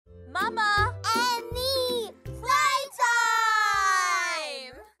Mama, and me, Playtime!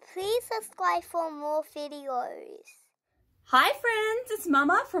 Please subscribe for more videos. Hi friends, it's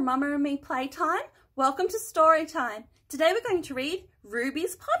Mama from Mama and Me Playtime. Welcome to Story Time. Today we're going to read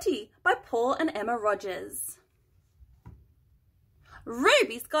Ruby's Potty by Paul and Emma Rogers.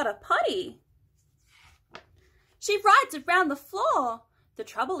 Ruby's got a potty. She rides it round the floor. The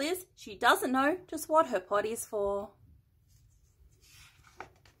trouble is she doesn't know just what her potty's for.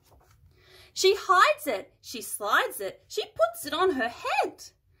 She hides it, she slides it, she puts it on her head.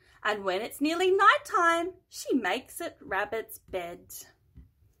 And when it's nearly night time, she makes it Rabbit's bed.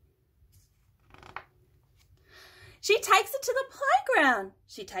 She takes it to the playground.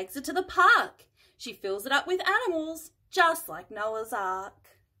 She takes it to the park. She fills it up with animals, just like Noah's Ark.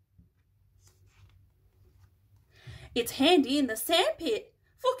 It's handy in the sandpit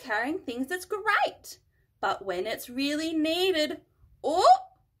for carrying things that's great. But when it's really needed, oh,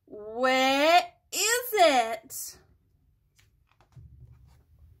 where is it?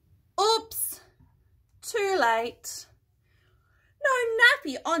 Oops, too late. No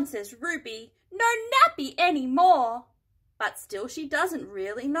nappy on, says Ruby. No nappy anymore. But still she doesn't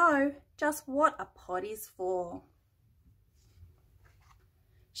really know just what a potty's for.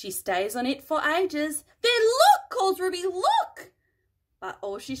 She stays on it for ages. Then look, calls Ruby, look! But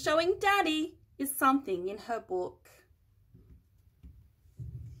all she's showing Daddy is something in her book.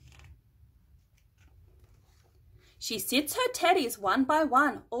 She sits her teddies one by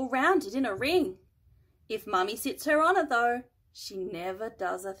one, all rounded in a ring. If Mummy sits her on it though, she never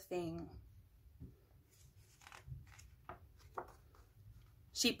does a thing.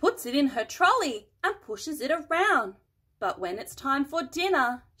 She puts it in her trolley and pushes it around. But when it's time for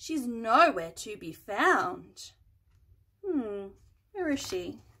dinner, she's nowhere to be found. Where is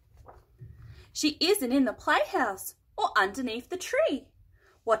she? She isn't in the playhouse or underneath the tree.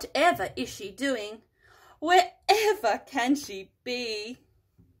 Whatever is she doing? Wherever can she be?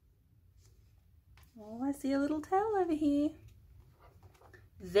 Oh, I see a little tail over here.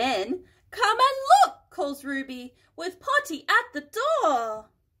 Then, come and look, calls Ruby, with Potty at the door.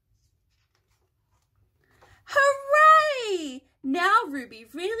 Hooray! Now Ruby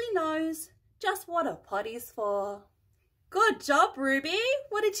really knows just what a potty's for. Good job, Ruby.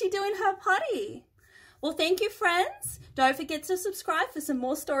 What did she do in her potty? Well, thank you, friends. Don't forget to subscribe for some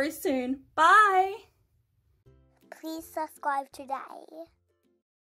more stories soon. Bye. Please subscribe today.